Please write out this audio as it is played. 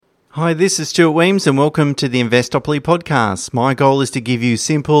Hi, this is Stuart Weems and welcome to the Investopoly podcast. My goal is to give you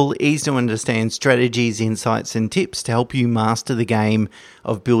simple, easy to understand strategies, insights and tips to help you master the game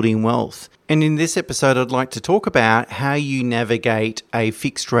of building wealth. And in this episode, I'd like to talk about how you navigate a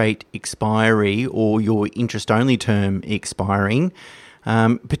fixed rate expiry or your interest-only term expiring,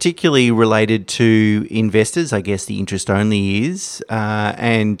 particularly related to investors. I guess the interest-only is,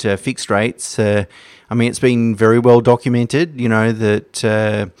 and fixed rates. It's been very well documented,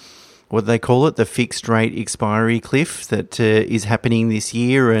 that... what do they call it? The fixed rate expiry cliff that is happening this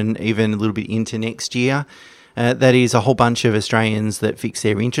year and even a little bit into next year. That is a whole bunch of Australians that fix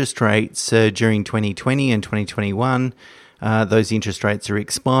their interest rates during 2020 and 2021. Those interest rates are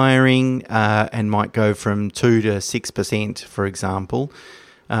expiring and might go from 2 to 6%, for example.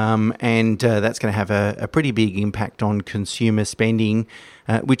 And that's going to have a pretty big impact on consumer spending,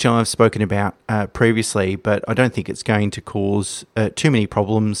 which I've spoken about previously, but I don't think it's going to cause too many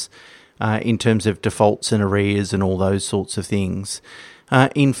problems in terms of defaults and arrears and all those sorts of things.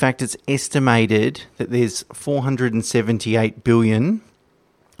 In fact, it's estimated that there's $478 billion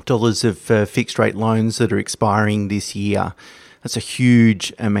of fixed rate loans that are expiring this year. That's a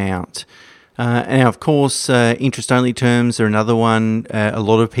huge amount. And of course, interest-only terms are another one. A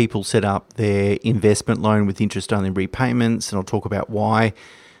lot of people set up their investment loan with interest-only repayments, and I'll talk about why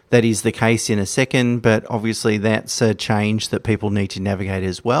that is the case in a second, but obviously that's a change that people need to navigate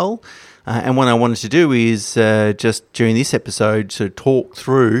as well. And what I wanted to do is just during this episode to talk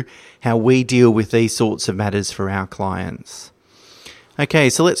through how we deal with these sorts of matters for our clients. Okay,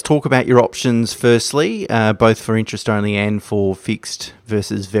 so let's talk about your options firstly, both for interest only and for fixed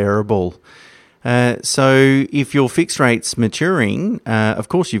versus variable. So if your fixed rate's maturing, of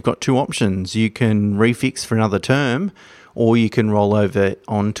course you've got two options. You can refix for another term, or you can roll over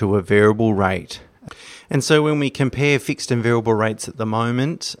onto a variable rate. And so when we compare fixed and variable rates at the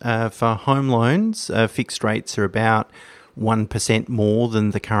moment, for home loans, fixed rates are about 1% more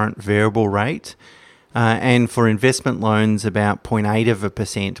than the current variable rate. And for investment loans, about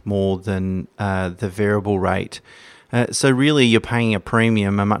 0.8% more than the variable rate. So really you're paying a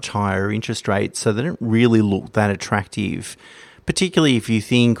premium, a much higher interest rate, so they don't really look that attractive, particularly if you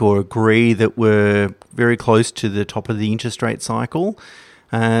think or agree that we're very close to the top of the interest rate cycle.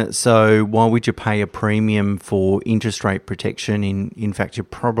 So why would you pay a premium for interest rate protection? In fact, you're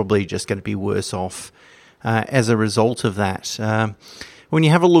probably just going to be worse off as a result of that. When you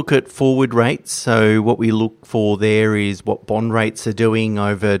have a look at forward rates, so what we look for there is what bond rates are doing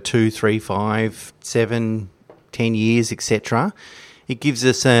over 2, 3, 5, 7, 10 years, etc. It gives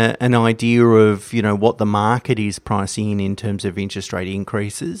us an idea of, what the market is pricing in terms of interest rate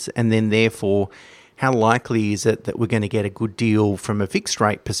increases, and then therefore how likely is it that we're going to get a good deal from a fixed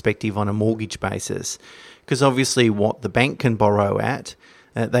rate perspective on a mortgage basis? Because obviously what the bank can borrow at,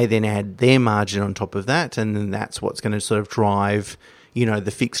 they then add their margin on top of that, and then that's what's going to sort of drive,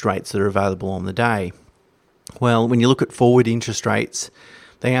 the fixed rates that are available on the day. Well, when you look at forward interest rates,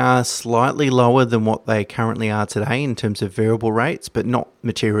 they are slightly lower than what they currently are today in terms of variable rates, but not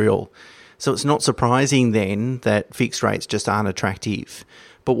material. So it's not surprising then that fixed rates just aren't attractive.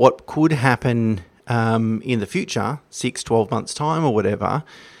 But what could happen in the future, 6, 12 months' time or whatever,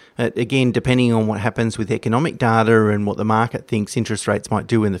 again, depending on what happens with economic data and what the market thinks interest rates might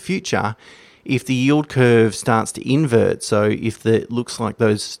do in the future, if the yield curve starts to invert, so if it looks like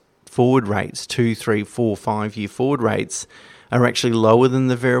those forward rates, 2, 3, 4, 5 year forward rates, are actually lower than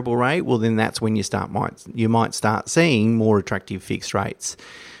the variable rate, well then that's when you might start seeing more attractive fixed rates.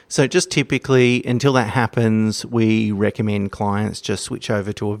 So just typically, until that happens, we recommend clients just switch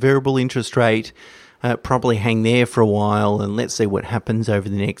over to a variable interest rate, probably hang there for a while, and let's see what happens over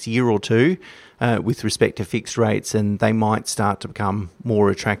the next year or two with respect to fixed rates, and they might start to become more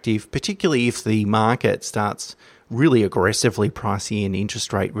attractive, particularly if the market starts really aggressively pricing in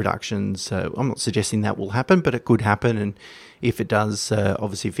interest rate reductions. I'm not suggesting that will happen, but it could happen, and if it does,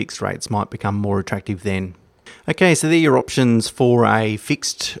 obviously fixed rates might become more attractive then. Okay, so there are your options for a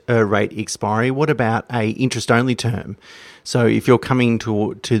fixed rate expiry. What about a interest-only term? So if you're coming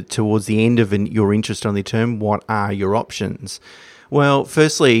towards the end of your interest-only term, what are your options? Well,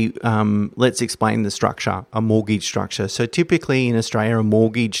 firstly, let's explain the structure, a mortgage structure. So typically in Australia, a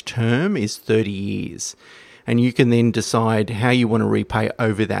mortgage term is 30 years. And you can then decide how you want to repay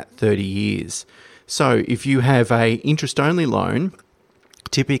over that 30 years. So if you have a interest-only loan,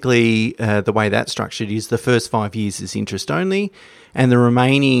 typically the way that's structured is the first 5 years is interest-only, and the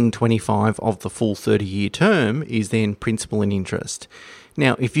remaining 25 of the full 30-year term is then principal and interest.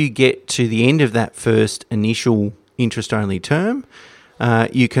 Now, if you get to the end of that first initial interest-only term,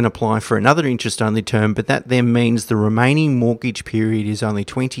 you can apply for another interest-only term, but that then means the remaining mortgage period is only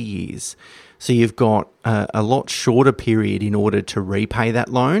 20 years. So you've got a lot shorter period in order to repay that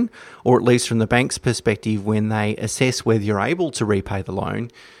loan, or at least from the bank's perspective, when they assess whether you're able to repay the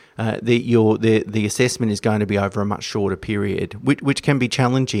loan, the assessment is going to be over a much shorter period, which can be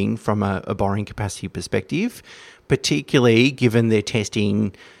challenging from a borrowing capacity perspective, particularly given they're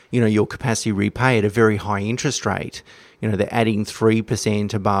testing, your capacity to repay at a very high interest rate. They're adding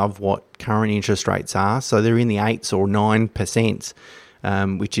 3% above what current interest rates are, so they're in the 8s or 9%.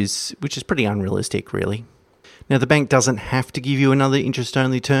 Which is pretty unrealistic, really. Now, the bank doesn't have to give you another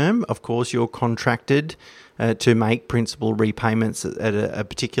interest-only term. Of course, you're contracted to make principal repayments at a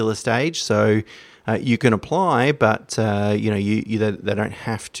particular stage, so you can apply, but they don't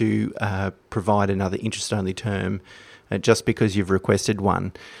have to provide another interest-only term just because you've requested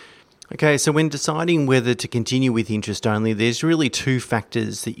one. Okay, so when deciding whether to continue with interest-only, there's really two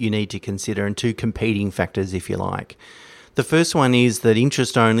factors that you need to consider, and two competing factors, if you like. The first one is that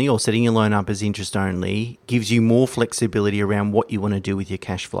interest-only, or setting your loan up as interest-only, gives you more flexibility around what you want to do with your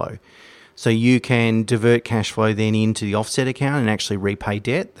cash flow. So you can divert cash flow then into the offset account and actually repay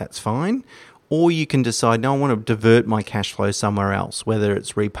debt, that's fine. Or you can decide, no, I want to divert my cash flow somewhere else, whether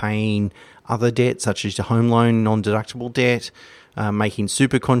it's repaying other debt, such as your home loan, non-deductible debt, making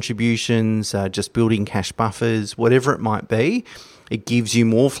super contributions, just building cash buffers, whatever it might be. It gives you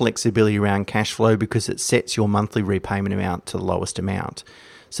more flexibility around cash flow because it sets your monthly repayment amount to the lowest amount.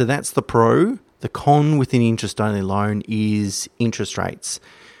 So that's the pro. The con with an interest-only loan is interest rates.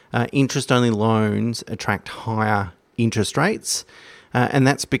 Interest-only loans attract higher interest rates, and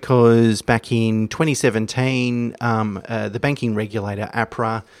that's because back in 2017, the banking regulator,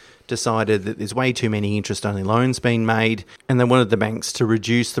 APRA, decided that there's way too many interest-only loans being made, and they wanted the banks to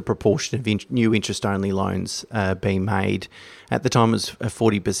reduce the proportion of new interest-only loans being made. At the time it was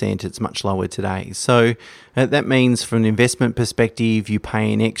 40%, it's much lower today. So that means from an investment perspective, you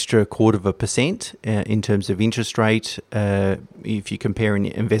pay an extra 0.25% in terms of interest rate if you compare an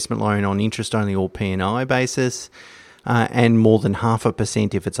investment loan on interest-only or P&I basis, and more than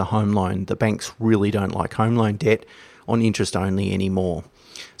 0.5% if it's a home loan. The banks really don't like home loan debt on interest-only anymore.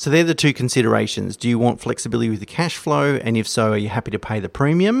 So they're the two considerations. Do you want flexibility with the cash flow? And if so, are you happy to pay the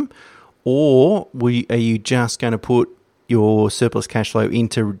premium? Or are you just going to put your surplus cash flow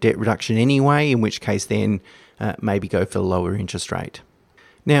into debt reduction anyway, in which case then maybe go for a lower interest rate?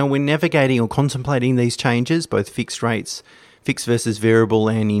 Now, when navigating or contemplating these changes, both fixed rates, fixed versus variable,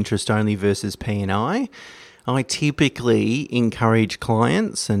 and interest-only versus P&I typically encourage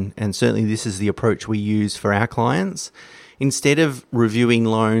clients, and certainly this is the approach we use for our clients, instead of reviewing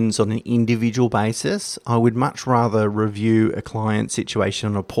loans on an individual basis, I would much rather review a client situation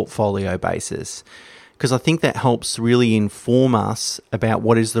on a portfolio basis, because I think that helps really inform us about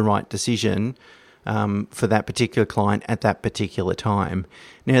what is the right decision for that particular client at that particular time.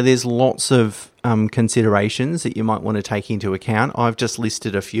 Now, there's lots of considerations that you might want to take into account. I've just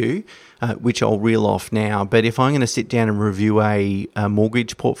listed a few, which I'll reel off now. But if I'm going to sit down and review a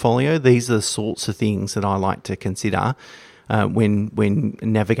mortgage portfolio, these are the sorts of things that I like to consider when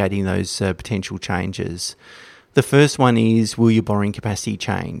navigating those potential changes. The first one is, will your borrowing capacity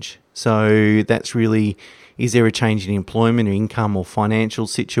change? So that's really, is there a change in employment or income or financial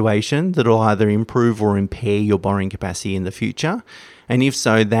situation that will either improve or impair your borrowing capacity in the future? And if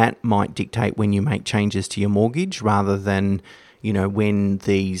so, that might dictate when you make changes to your mortgage rather than, when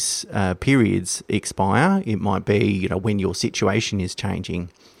these periods expire. It might be, when your situation is changing.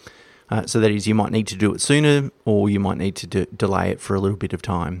 So that is, you might need to do it sooner, or you might need to delay it for a little bit of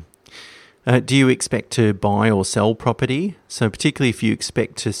time. Do you expect to buy or sell property? So particularly if you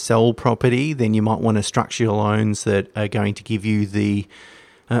expect to sell property, then you might want to structure your loans that are going to give you the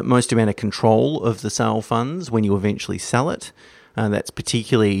most amount of control of the sale funds when you eventually sell it. That's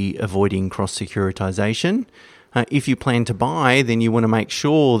particularly avoiding cross-securitization. If you plan to buy, then you want to make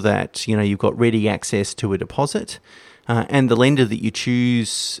sure that you've got ready access to a deposit. And the lender that you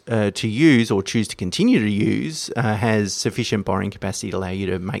choose to use or choose to continue to use has sufficient borrowing capacity to allow you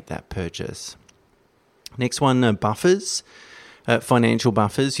to make that purchase. Next one, buffers. Financial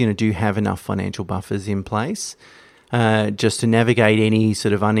buffers. Do you have enough financial buffers in place just to navigate any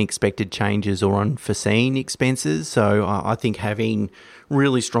sort of unexpected changes or unforeseen expenses? So I think having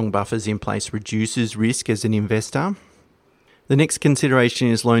really strong buffers in place reduces risk as an investor. The next consideration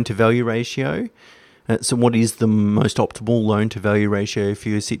is loan-to-value ratio. So what is the most optimal loan-to-value ratio for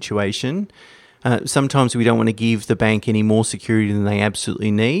your situation? Sometimes we don't want to give the bank any more security than they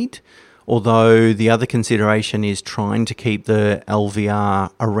absolutely need, although the other consideration is trying to keep the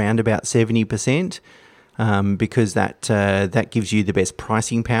LVR around about 70%. because that gives you the best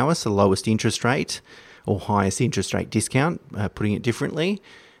pricing power, so lowest interest rate or highest interest rate discount, putting it differently,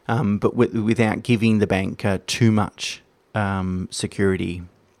 but without giving the bank too much security.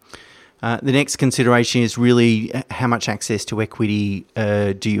 The next consideration is really how much access to equity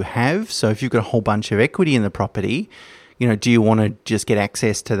do you have? So if you've got a whole bunch of equity in the property, do you want to just get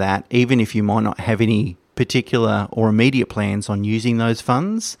access to that, even if you might not have any particular or immediate plans on using those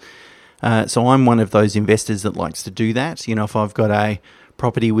funds? So I'm one of those investors that likes to do that. If I've got a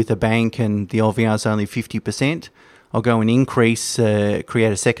property with a bank and the LVR is only 50%, I'll go and create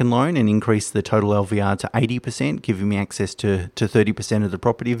a second loan and increase the total LVR to 80%, giving me access to 30% of the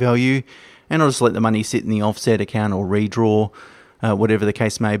property value. And I'll just let the money sit in the offset account or redraw, whatever the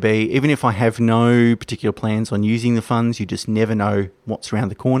case may be. Even if I have no particular plans on using the funds, you just never know what's around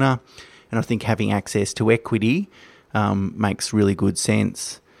the corner. And I think having access to equity makes really good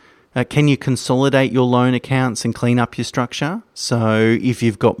sense. Can you consolidate your loan accounts and clean up your structure? So if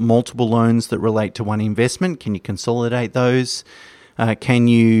you've got multiple loans that relate to one investment, can you consolidate those? Can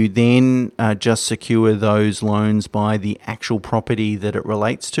you then just secure those loans by the actual property that it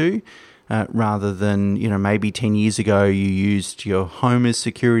relates to, rather than, maybe 10 years ago you used your home as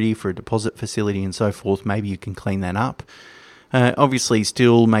security for a deposit facility and so forth. Maybe you can clean that up. Obviously,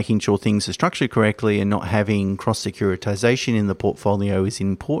 still making sure things are structured correctly and not having cross-securitization in the portfolio is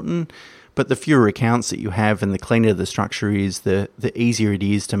important. But the fewer accounts that you have and the cleaner the structure is, the easier it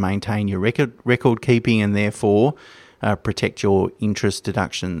is to maintain your record keeping and therefore protect your interest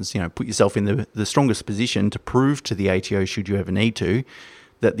deductions. Put yourself in the strongest position to prove to the ATO, should you ever need to,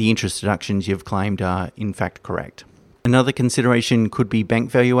 that the interest deductions you've claimed are in fact correct. Another consideration could be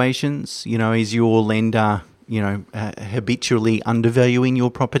bank valuations. Is your lender habitually undervaluing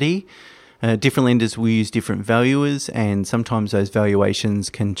your property? Different lenders will use different valuers, and sometimes those valuations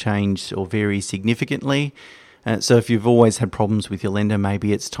can change or vary significantly. So if you've always had problems with your lender,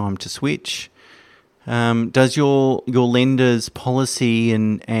 maybe it's time to switch. Does your lender's policy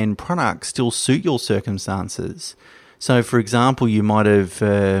and product still suit your circumstances? So, for example, you might have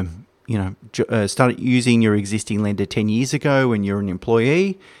started using your existing lender 10 years ago when you're an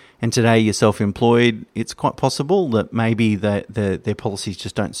employee, and today you're self-employed. It's quite possible that maybe their policies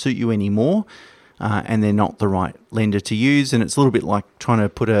just don't suit you anymore, and they're not the right lender to use. And it's a little bit like trying to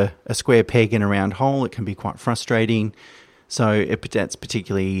put a square peg in a round hole. It can be quite frustrating. So that's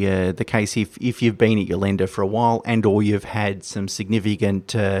particularly the case if you've been at your lender for a while and or you've had some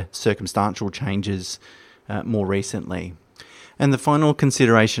significant circumstantial changes more recently. And the final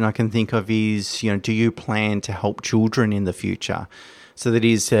consideration I can think of is, do you plan to help children in the future? So that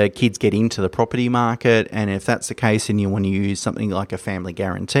is, kids get into the property market, and if that's the case and you want to use something like a family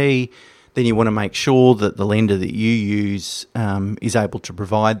guarantee, then you want to make sure that the lender that you use is able to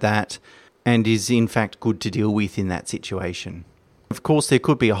provide that and is in fact good to deal with in that situation. Of course, there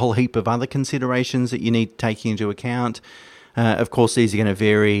could be a whole heap of other considerations that you need to take into account. Of course, these are going to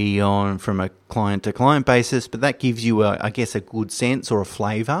vary from a client-to-client basis, but that gives you, a good sense or a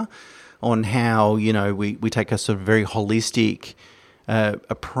flavour on how, we take a sort of very holistic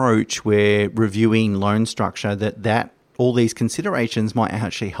approach where reviewing loan structure, that all these considerations might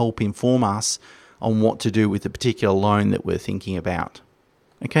actually help inform us on what to do with the particular loan that we're thinking about.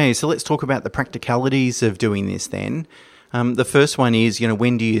 Okay, so let's talk about the practicalities of doing this then. The first one is,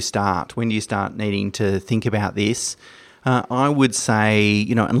 when do you start? When do you start needing to think about this? I would say,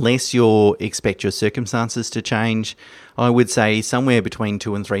 unless you expect your circumstances to change, I would say somewhere between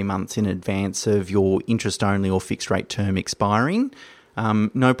 2 and 3 months in advance of your interest-only or fixed-rate term expiring.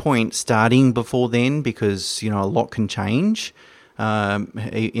 No point starting before then because, a lot can change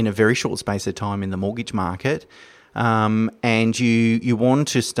in a very short space of time in the mortgage market. And you want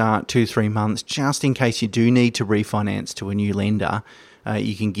to start 2-3 months just in case you do need to refinance to a new lender.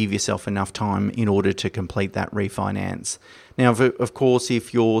 You can give yourself enough time in order to complete that refinance. Now, of course,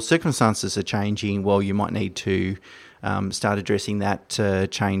 if your circumstances are changing, well, you might need to start addressing that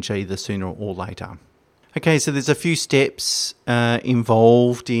change either sooner or later. Okay, so there's a few steps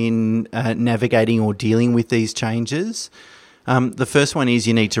involved in navigating or dealing with these changes. The first one is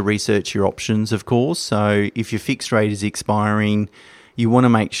you need to research your options, of course. So if your fixed rate is expiring, you want to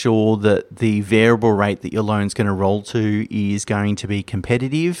make sure that the variable rate that your loan's going to roll to is going to be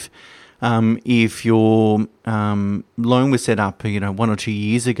competitive. If your loan was set up, 1 or 2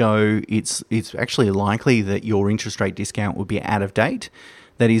 years ago, it's actually likely that your interest rate discount would be out of date.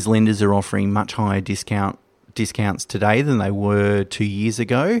 That is, lenders are offering much higher discounts today than they were 2 years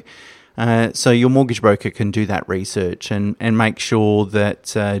ago. So your mortgage broker can do that research and make sure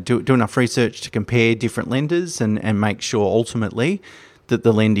that do enough research to compare different lenders and make sure ultimately that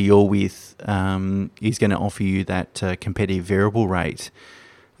the lender you're with is going to offer you that competitive variable rate.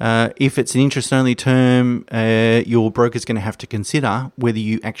 If it's an interest-only term, your broker's going to have to consider whether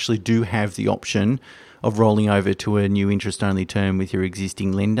you actually do have the option of rolling over to a new interest-only term with your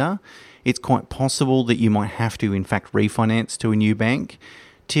existing lender. It's quite possible that you might have to, in fact, refinance to a new bank.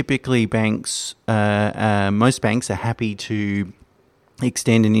 Typically, most banks are happy to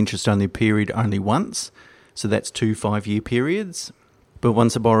extend an interest-only period only once, so that's 2 5-year periods. But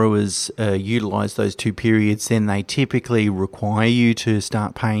once the borrowers utilise those 2 periods, then they typically require you to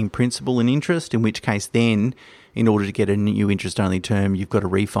start paying principal and interest, in which case then, in order to get a new interest-only term, you've got to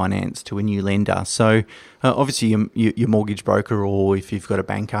refinance to a new lender. So obviously your mortgage broker, or if you've got a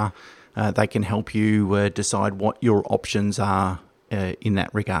banker, they can help you decide what your options are in that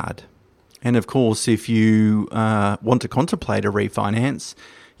regard. And of course, if you want to contemplate a refinance,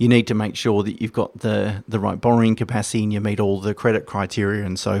 you need to make sure that you've got the right borrowing capacity and you meet all the credit criteria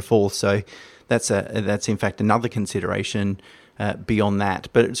and so forth. So that's in fact another consideration beyond that.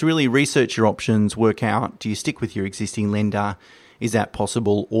 But it's really research your options, work out, do you stick with your existing lender? Is that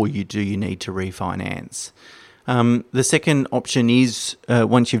possible, or do you need to refinance? The second option is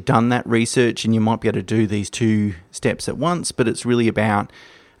once you've done that research, and you might be able to do these 2 steps at once, but it's really about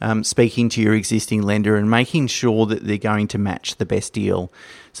speaking to your existing lender and making sure that they're going to match the best deal.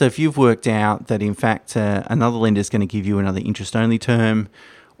 So if you've worked out that in fact another lender is going to give you another interest-only term,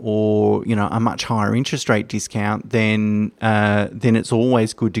 or a much higher interest rate discount, then it's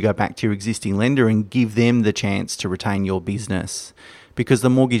always good to go back to your existing lender and give them the chance to retain your business, because the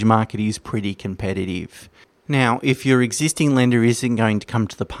mortgage market is pretty competitive. Now, if your existing lender isn't going to come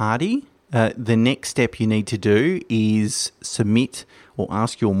to the party, the next step you need to do is submit, or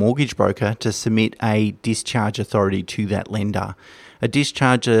ask your mortgage broker to submit, a discharge authority to that lender. A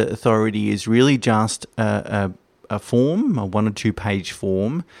discharge authority is really just a form, a 1 or 2 page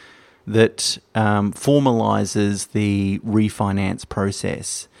form that formalises the refinance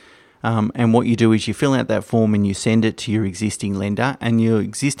process. And what you do is you fill out that form and you send it to your existing lender, and your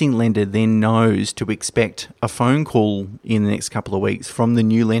existing lender then knows to expect a phone call in the next couple of weeks from the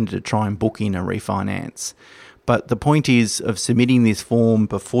new lender to try and book in a refinance. But the point is of submitting this form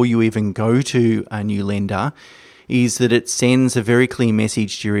before you even go to a new lender is that it sends a very clear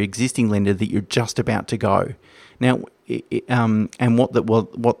message to your existing lender that you're just about to go. Now, and what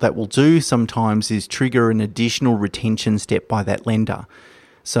that will do sometimes is trigger an additional retention step by that lender.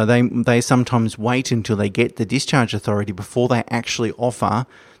 So they sometimes wait until they get the discharge authority before they actually offer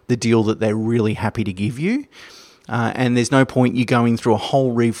the deal that they're really happy to give you. And there's no point you going through a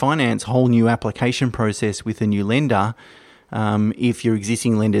whole refinance, whole new application process with a new lender if your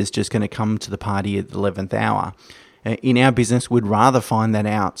existing lender is just going to come to the party at the 11th hour. In our business, we'd rather find that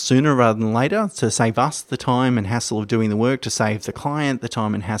out sooner rather than later, to save us the time and hassle of doing the work, to save the client the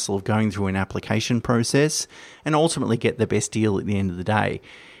time and hassle of going through an application process, and ultimately get the best deal at the end of the day.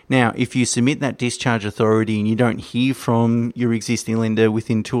 Now, if you submit that discharge authority and you don't hear from your existing lender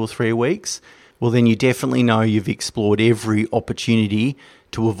within 2 or 3 weeks, well, then you definitely know you've explored every opportunity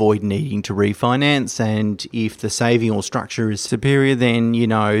to avoid needing to refinance. And if the saving or structure is superior, then you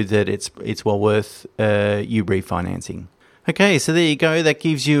know that it's well worth you refinancing. Okay, so there you go. That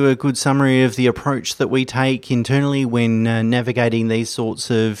gives you a good summary of the approach that we take internally when navigating these sorts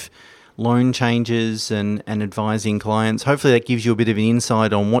of loan changes and advising clients. Hopefully that gives you a bit of an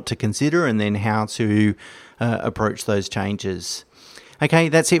insight on what to consider and then how to approach those changes. Okay,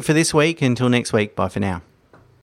 that's it for this week. Until next week, bye for now.